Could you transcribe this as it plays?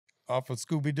off of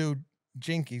Scooby Doo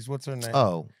Jinkies. What's her name?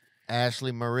 Oh,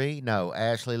 Ashley Marie? No,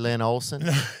 Ashley Lynn Olsen.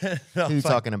 No, Who you like,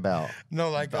 talking about? No,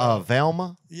 like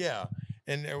Velma. Yeah,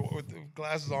 and with the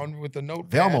glasses on with the notepad.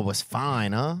 Velma was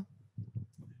fine, huh?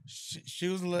 She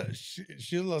was a little, she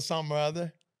was a little something or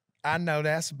other. I know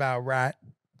that's about right.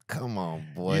 Come on,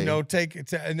 boy. You know,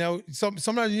 you know,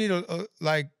 sometimes you need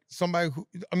like somebody who.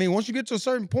 I mean, once you get to a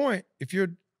certain point, if you're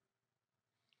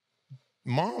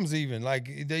moms, even like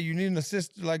you need an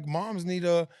assist. Like moms need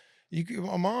a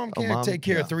mom can't take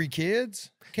care of 3 kids.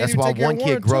 That's why one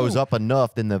kid grows up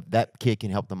enough, then that kid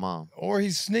can help the mom. Or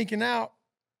he's sneaking out,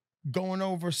 going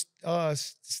over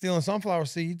stealing sunflower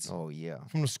seeds. Oh yeah,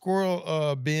 from the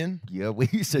squirrel bin. Yeah, we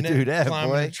used to do that,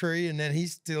 climbing boy. a tree, and then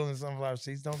he's stealing sunflower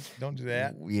seeds. Don't do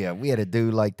that. Yeah, we had a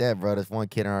dude like that, bro. This one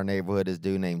kid in our neighborhood, this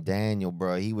dude named Daniel,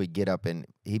 bro. He would get up and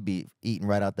he'd be eating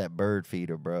right out that bird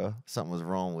feeder, bro. Something was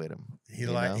wrong with him. He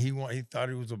thought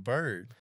he was a bird.